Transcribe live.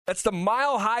That's the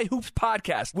Mile High Hoops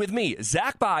podcast with me,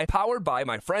 Zach By, powered by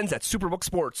my friends at Superbook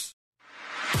Sports.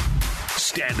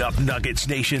 Stand up, Nuggets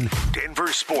Nation.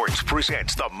 Denver Sports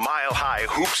presents the Mile High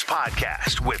Hoops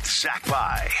podcast with Zach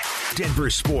By. Denver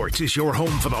Sports is your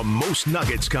home for the most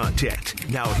Nuggets content.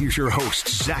 Now here's your host,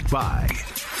 Zach By.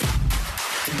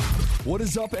 What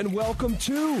is up, and welcome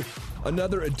to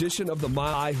another edition of the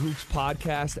Mile High Hoops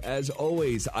podcast. As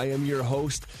always, I am your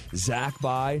host, Zach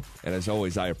By, and as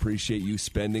always, I appreciate you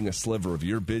spending a sliver of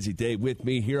your busy day with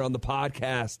me here on the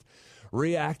podcast,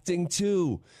 reacting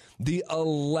to the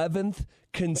 11th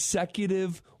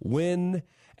consecutive win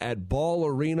at Ball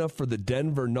Arena for the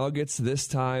Denver Nuggets, this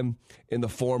time in the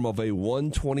form of a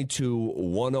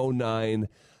 122-109.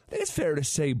 I think it's fair to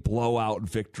say blowout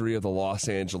victory of the Los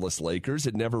Angeles Lakers.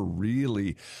 It never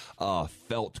really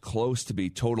felt close, to be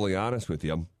totally honest with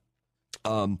you.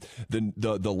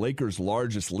 The Lakers'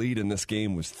 largest lead in this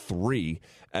game was 3.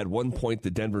 At one point,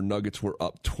 the Denver Nuggets were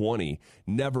up 20.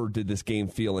 Never did this game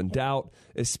feel in doubt,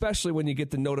 especially when you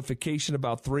get the notification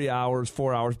about 4 hours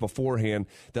beforehand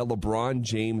that LeBron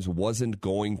James wasn't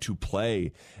going to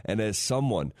play. And as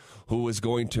someone who was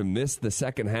going to miss the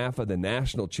second half of the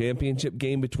national championship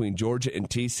game between Georgia and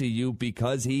TCU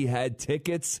because he had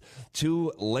tickets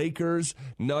to Lakers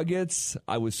Nuggets,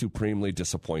 I was supremely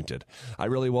disappointed. I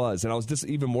really was. And I was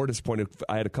even more disappointed.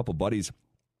 I had a couple buddies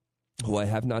who I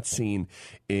have not seen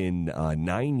in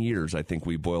 9 years. I think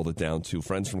we boiled it down to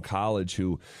friends from college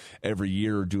who every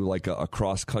year do like a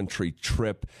cross-country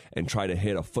trip and try to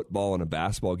hit a football and a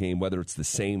basketball game, whether it's the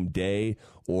same day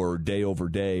or day over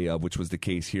day, which was the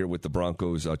case here with the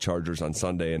Broncos Chargers on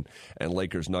Sunday and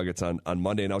Lakers Nuggets on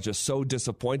Monday. And I was just so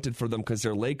disappointed for them because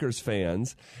they're Lakers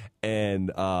fans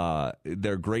and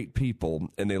they're great people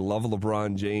and they love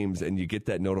LeBron James. And you get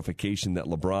that notification that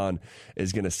LeBron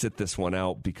is going to sit this one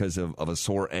out because of a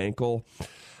sore ankle.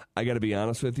 I got to be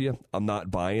honest with you, I'm not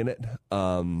buying it.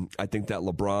 I think that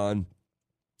LeBron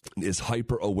is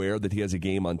hyper aware that he has a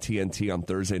game on TNT on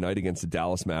Thursday night against the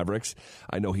Dallas Mavericks.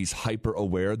 I know he's hyper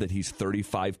aware that he's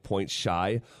 35 points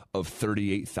shy of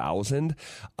 38,000,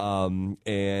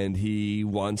 and he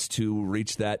wants to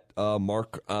reach that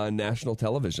mark on national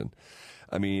television.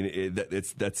 I mean,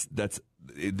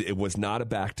 it was not a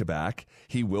back-to-back.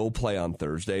 He will play on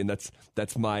Thursday, and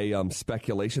that's my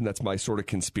speculation. That's my sort of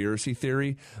conspiracy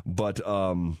theory. But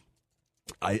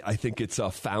I think it's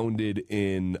founded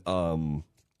in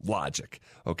logic,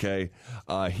 okay?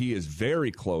 He is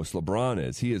very close. LeBron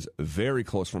is. He is very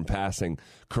close from passing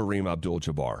Kareem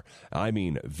Abdul-Jabbar. I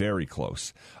mean, very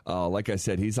close. Like I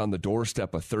said, he's on the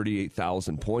doorstep of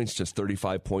 38,000 points, just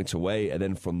 35 points away. And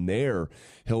then from there,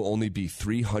 he'll only be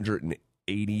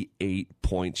 388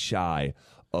 points shy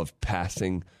of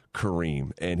passing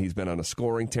Kareem. And he's been on a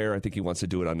scoring tear. I think he wants to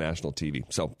do it on national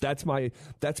TV. So that's my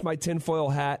tinfoil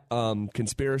hat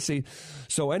conspiracy.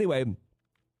 So anyway,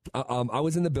 I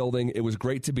was in the building. It was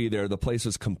great to be there. The place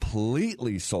was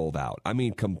completely sold out. I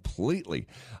mean, completely.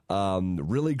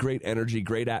 Really great energy,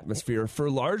 great atmosphere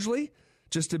for largely,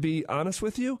 just to be honest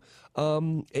with you,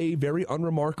 a very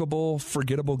unremarkable,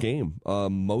 forgettable game,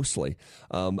 mostly.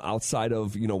 Outside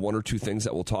of, one or two things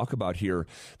that we'll talk about here,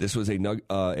 this was a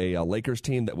Lakers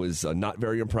team that was not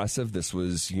very impressive. This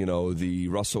was, the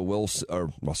Russell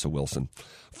Wilson.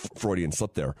 Freudian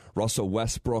slip there. Russell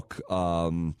Westbrook,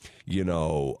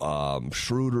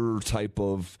 Schroeder type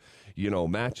of,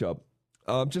 matchup.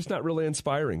 Just not really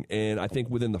inspiring. And I think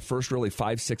within the first really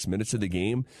 5-6 minutes of the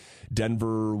game,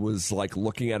 Denver was like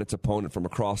looking at its opponent from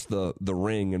across the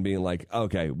ring and being like,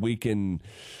 okay, we can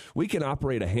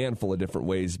operate a handful of different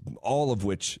ways, all of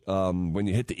which, when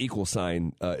you hit the equal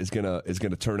sign, is gonna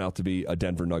turn out to be a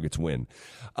Denver Nuggets win.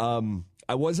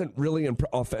 I wasn't really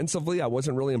offensively. I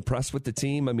wasn't really impressed with the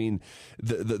team. I mean,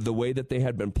 the way that they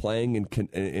had been playing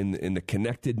in the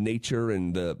connected nature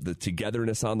and the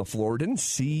togetherness on the floor, didn't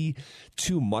see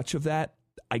too much of that.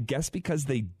 I guess because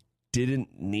they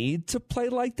didn't need to play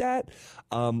like that.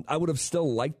 I would have still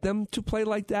liked them to play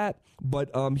like that,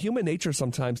 but human nature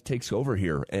sometimes takes over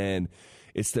here, and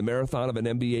it's the marathon of an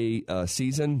NBA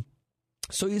season.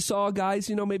 So you saw guys,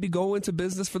 maybe go into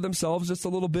business for themselves just a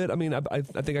little bit. I mean, I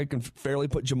think I can fairly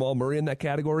put Jamal Murray in that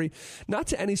category, not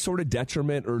to any sort of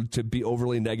detriment or to be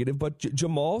overly negative, but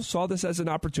Jamal saw this as an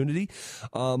opportunity,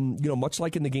 much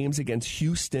like in the games against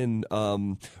Houston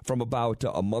from about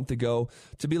a month ago,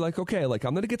 to be like, okay, like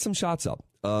I'm going to get some shots up.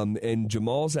 And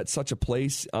Jamal's at such a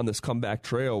place on this comeback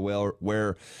trail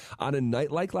where on a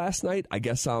night like last night, I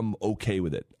guess I'm okay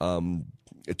with it.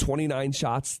 29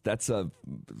 shots, that's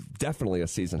definitely a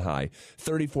season high.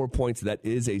 34 points, that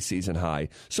is a season high.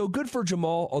 So good for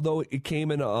Jamal, although it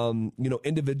came in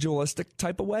individualistic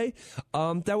type of way.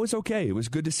 That was okay. It was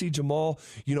good to see Jamal,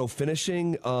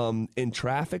 finishing in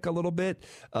traffic a little bit.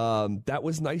 That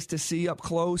was nice to see up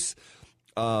close.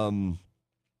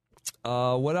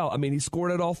 What else? I mean, he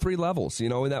scored at all three levels,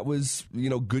 and that was,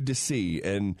 good to see.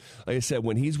 And like I said,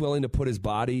 when he's willing to put his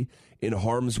body in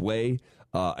harm's way,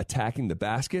 attacking the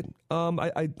basket,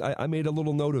 I made a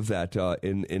little note of that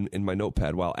in my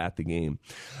notepad while at the game.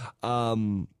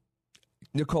 Nikola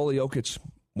Jokic,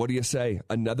 what do you say?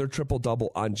 Another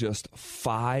triple-double on just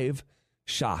 5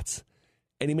 shots,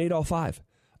 and he made all 5.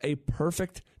 A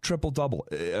perfect triple-double.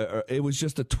 It was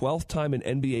just the 12th time in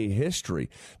NBA history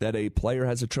that a player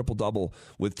has a triple-double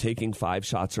with taking 5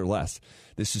 shots or less.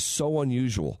 This is so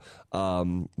unusual.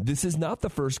 This is not the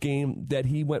first game that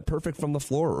he went perfect from the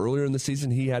floor. Earlier in the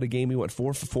season, he had a game he went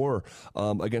 4 for 4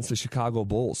 against the Chicago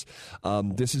Bulls.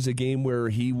 This is a game where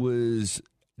he was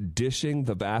dishing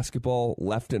the basketball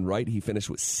left and right. He finished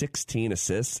with 16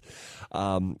 assists.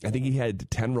 I think he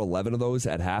had 10 or 11 of those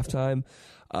at halftime.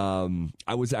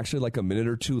 I was actually like a minute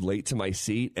or two late to my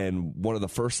seat, and one of the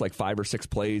first 5 or 6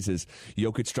 plays is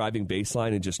Jokic driving baseline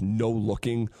and just no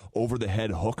looking over the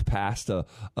head hook past a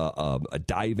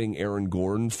diving Aaron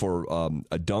Gordon for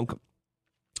a dunk.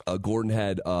 Gordon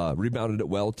had rebounded it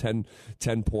well, 10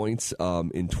 points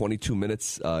in 22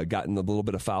 minutes, gotten a little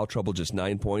bit of foul trouble, just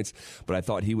 9 points, but I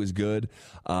thought he was good.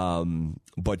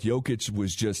 But Jokic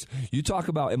was just, you talk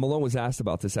about, and Malone was asked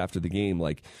about this after the game,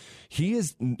 he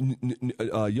is,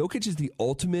 Jokic is the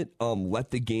ultimate let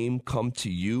the game come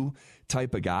to you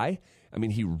type of guy. I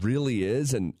mean, he really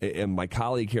is, and my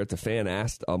colleague here at The Fan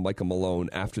asked Micah Malone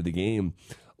after the game,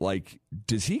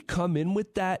 does he come in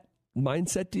with that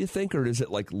mindset, do you think, or is it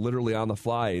literally on the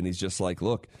fly and he's just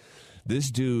look,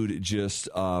 this dude just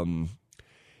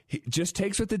he just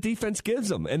takes what the defense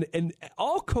gives him, and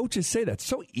all coaches say that. It's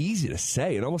so easy to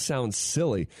say. It almost sounds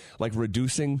silly,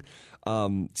 reducing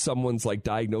someone's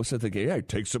diagnosis of the game. Yeah, he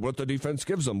takes what the defense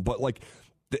gives him, but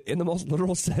in the most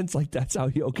literal sense, that's how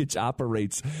Jokic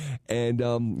operates,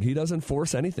 and he doesn't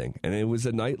force anything. And it was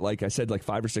a night, like I said,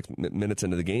 5 or 6 minutes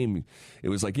into the game, it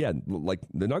was the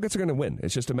Nuggets are going to win.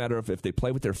 It's just a matter of if they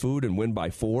play with their food and win by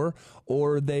 4,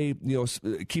 or they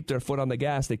keep their foot on the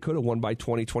gas. They could have won by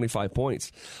 20, 25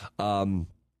 points.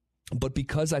 But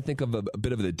because I think of a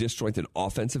bit of the disjointed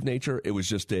offensive nature, it was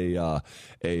just a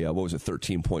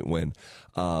 13-point win.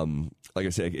 Like I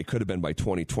said, it could have been by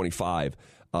 20, 25.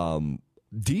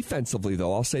 Defensively,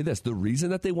 though, I'll say this. The reason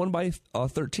that they won by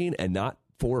 13 and not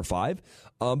 4 or 5,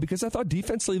 because I thought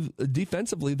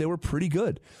defensively they were pretty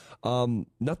good.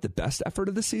 Not the best effort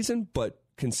of the season, but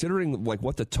considering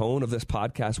what the tone of this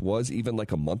podcast was even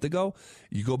a month ago,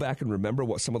 you go back and remember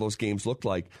what some of those games looked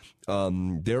like.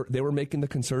 They were making the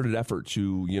concerted effort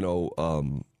to,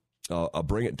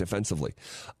 bring it defensively.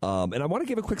 And I want to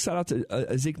give a quick shout out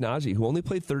to Zeke Naji, who only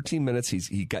played 13 minutes.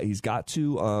 He's got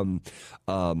to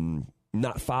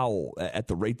not foul at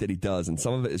the rate that he does, and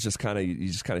some of it is just you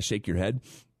just kind of shake your head.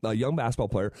 A young basketball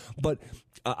player, but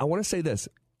I want to say this.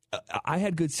 I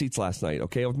had good seats last night.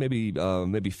 Okay, I was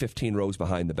maybe 15 rows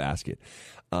behind the basket,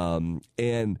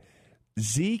 and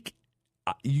Zeke,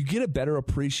 you get a better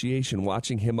appreciation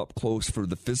watching him up close for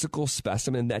the physical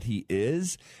specimen that he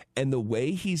is and the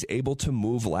way he's able to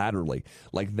move laterally.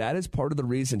 That is part of the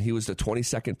reason he was the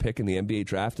 22nd pick in the NBA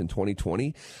draft in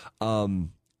 2020.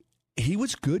 He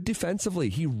was good defensively.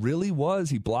 He really was.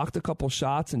 He blocked a couple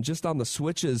shots, and just on the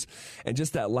switches and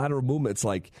just that lateral movement, it's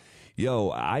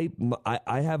I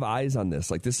have eyes on this.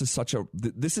 This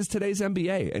is today's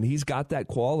NBA, and he's got that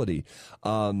quality.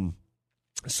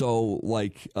 So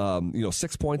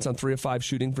 6 points on 3 of 5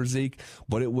 shooting for Zeke,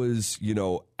 but it was,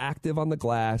 active on the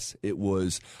glass. It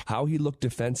was how he looked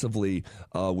defensively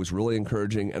was really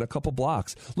encouraging, and a couple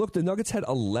blocks. Look, the Nuggets had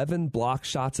 11 block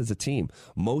shots as a team,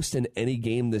 most in any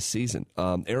game this season.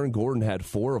 Aaron Gordon had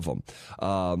 4 of them.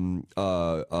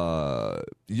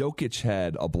 Jokic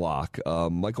had a block.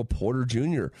 Michael Porter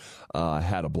Jr.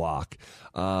 Had a block.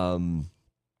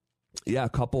 Yeah, a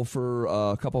couple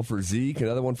for Zeke,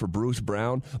 another one for Bruce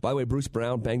Brown. By the way, Bruce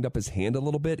Brown banged up his hand a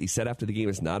little bit. He said after the game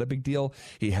it's not a big deal.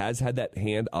 He has had that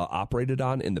hand operated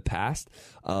on in the past,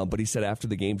 but he said after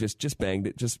the game just banged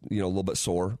it, just a little bit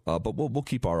sore. But we'll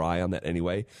keep our eye on that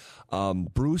anyway.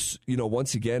 Bruce,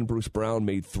 once again, Bruce Brown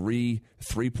made 3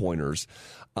 3-pointers.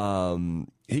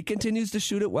 He continues to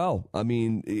shoot it well. I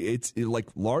mean, it's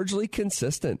largely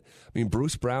consistent. I mean,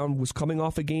 Bruce Brown was coming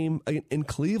off a game in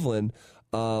Cleveland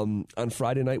on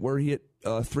Friday night where he hit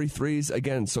 3 threes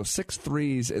again. So 6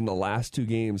 threes in the last 2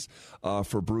 games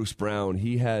for Bruce Brown.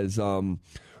 He has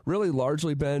really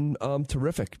largely been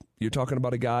terrific. You're talking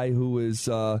about a guy who is,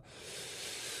 let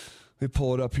me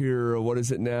pull it up here. What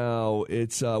is it now?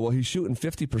 It's, he's shooting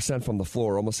 50% from the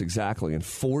floor, almost exactly, and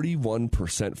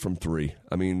 41% from 3.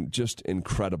 I mean, just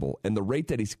incredible. And the rate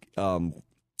that he's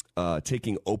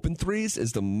taking open threes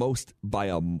is the most by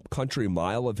a country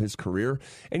mile of his career,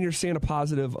 and you're seeing a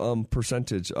positive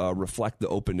percentage reflect the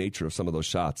open nature of some of those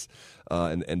shots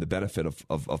and the benefit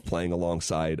of playing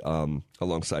alongside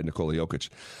Nikola Jokic.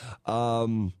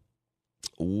 I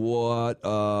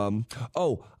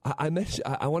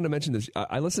wanted to mention this.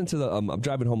 I listened to the. I'm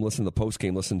driving home, listening to the post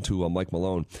game, listening to Mike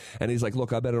Malone, and he's like,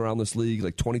 "Look, I've been around this league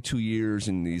like 22 years,"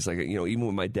 and he's like, even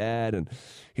with my dad, and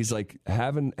he's like,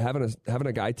 having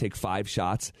a guy take 5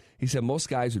 shots. He said most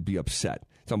guys would be upset.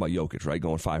 Talking about Jokic, right?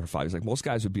 Going 5 for 5. He's like, most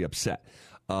guys would be upset.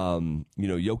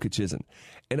 Jokic isn't,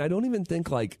 and I don't even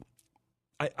think like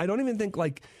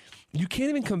you can't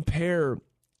even compare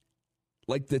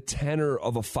like the tenor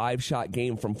of a 5-shot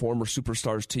game from former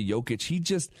superstars to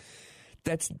Jokic.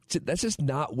 That's just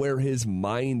not where his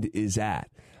mind is at.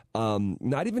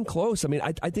 Not even close. I mean,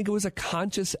 I think it was a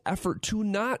conscious effort to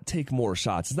not take more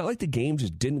shots. It's not like the game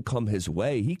just didn't come his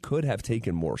way. He could have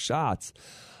taken more shots.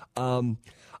 I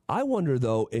wonder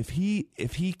though if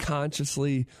he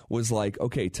consciously was like,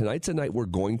 okay, tonight's a night we're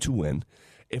going to win.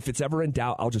 If it's ever in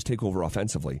doubt, I'll just take over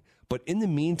offensively. But in the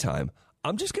meantime,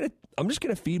 I'm just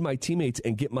gonna feed my teammates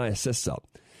and get my assists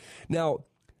up. Now,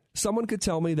 someone could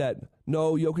tell me that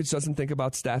no, Jokic doesn't think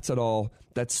about stats at all.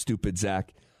 That's stupid,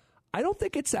 Zach. I don't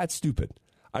think it's that stupid.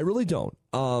 I really don't.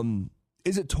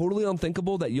 Is it totally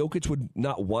unthinkable that Jokic would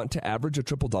not want to average a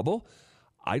triple-double?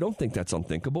 I don't think that's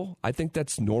unthinkable. I think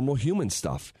that's normal human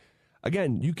stuff.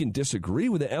 Again, you can disagree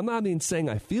with it. I'm not even saying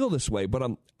I feel this way, but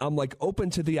I'm like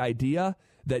open to the idea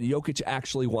that Jokic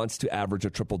actually wants to average a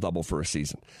triple-double for a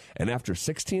season. And after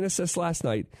 16 assists last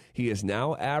night, he is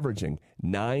now averaging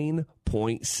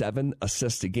 9.7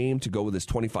 assists a game to go with his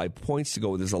 25 points, to go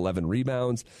with his 11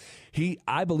 rebounds.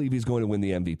 I believe he's going to win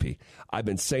the MVP. I've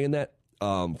been saying that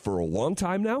for a long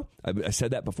time now. I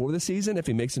said that before the season. If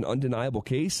he makes an undeniable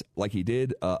case like he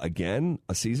did again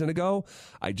a season ago,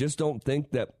 I just don't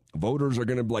think that voters are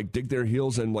going to like dig their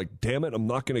heels and like, damn it, I'm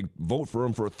not going to vote for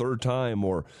him for a third time,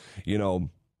 or,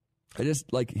 I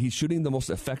just like he's shooting the most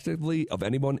effectively of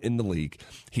anyone in the league.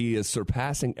 He is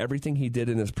surpassing everything he did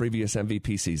in his previous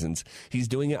MVP seasons. He's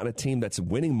doing it on a team that's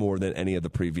winning more than any of the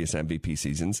previous MVP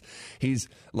seasons. He's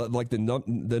like the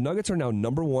Nuggets are now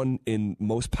number 1 in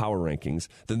most power rankings.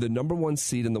 They're the number 1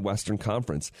 seed in the Western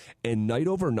Conference. And night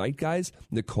over night, guys,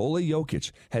 Nikola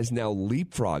Jokic has now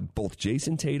leapfrogged both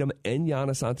Jason Tatum and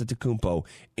Giannis Antetokounmpo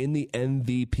in the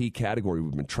MVP category.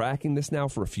 We've been tracking this now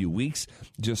for a few weeks.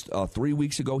 Just 3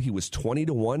 weeks ago, he was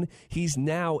 20-1. He's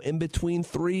now in between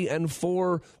 3 and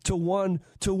 4 to 1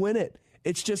 to win it.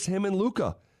 It's just him and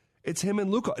Luka. It's him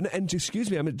and Luka. And excuse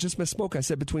me, I just misspoke. I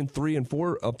said between 3 and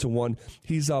 4 up to 1.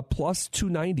 He's plus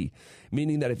 290,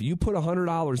 meaning that if you put $100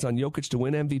 on Jokic to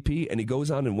win MVP and he goes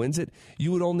on and wins it,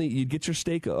 you'd get your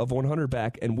stake of 100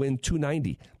 back and win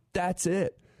 290. That's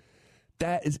it.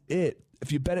 That is it.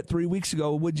 If you bet it 3 weeks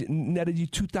ago, it would netted you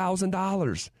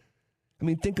 $2,000. I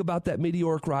mean, think about that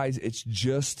meteoric rise. It's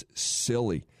just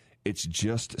silly. It's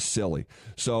just silly.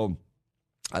 So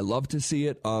I love to see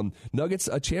it. Nuggets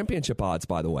championship odds,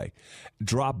 by the way,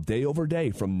 drop day over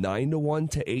day from 9-1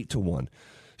 to 8-1.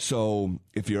 So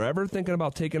if you're ever thinking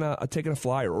about taking a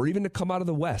flyer or even to come out of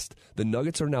the West, the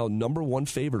Nuggets are now number 1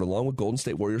 favorite along with Golden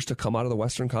State Warriors to come out of the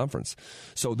Western Conference.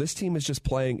 So this team is just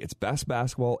playing its best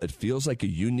basketball. It feels like a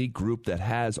unique group that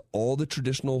has all the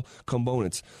traditional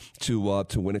components to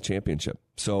win a championship.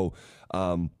 So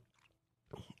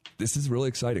this is really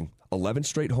exciting. 11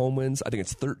 straight home wins. I think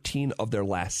it's 13 of their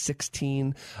last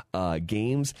 16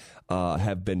 games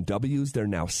have been W's. They're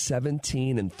now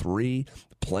 17-3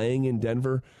 playing in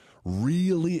Denver.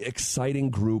 Really exciting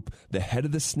group. The head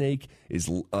of the snake is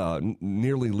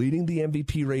nearly leading the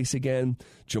MVP race again.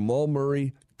 Jamal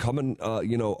Murray coming,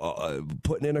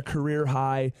 putting in a career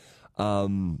high.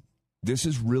 This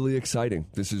is really exciting.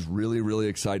 This is really, really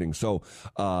exciting. So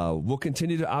we'll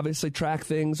continue to obviously track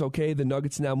things. Okay, the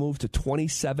Nuggets now move to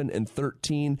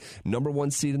 27-13, number 1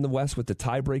 seed in the West with the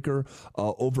tiebreaker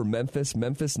over Memphis.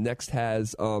 Memphis next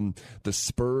has the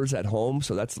Spurs at home,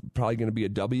 so that's probably going to be a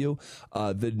W.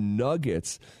 The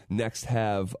Nuggets next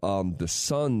have the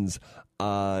Suns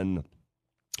on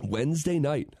Wednesday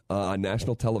night on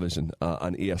national television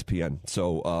on ESPN.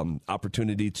 So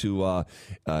opportunity to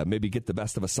maybe get the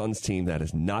best of a Suns team that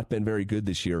has not been very good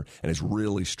this year and has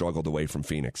really struggled away from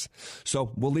Phoenix.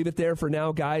 So we'll leave it there for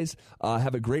now, guys.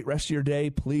 Have a great rest of your day.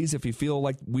 Please, if you feel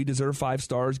like we deserve 5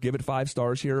 stars, give it 5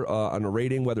 stars here on a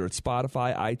rating, whether it's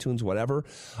Spotify, iTunes, whatever.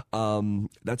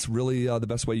 That's really the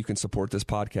best way you can support this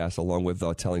podcast, along with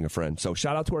telling a friend. So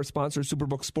shout out to our sponsor,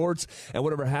 Superbook Sports, and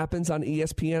whatever happens on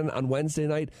ESPN on Wednesday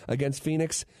night against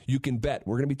Phoenix, you can bet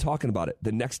we're going to be talking about it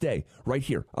the next day right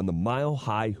here on the Mile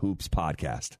High Hoops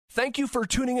podcast. Thank you for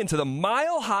tuning into the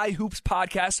Mile High Hoops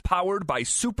podcast powered by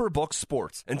Superbook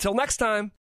Sports. Until next time.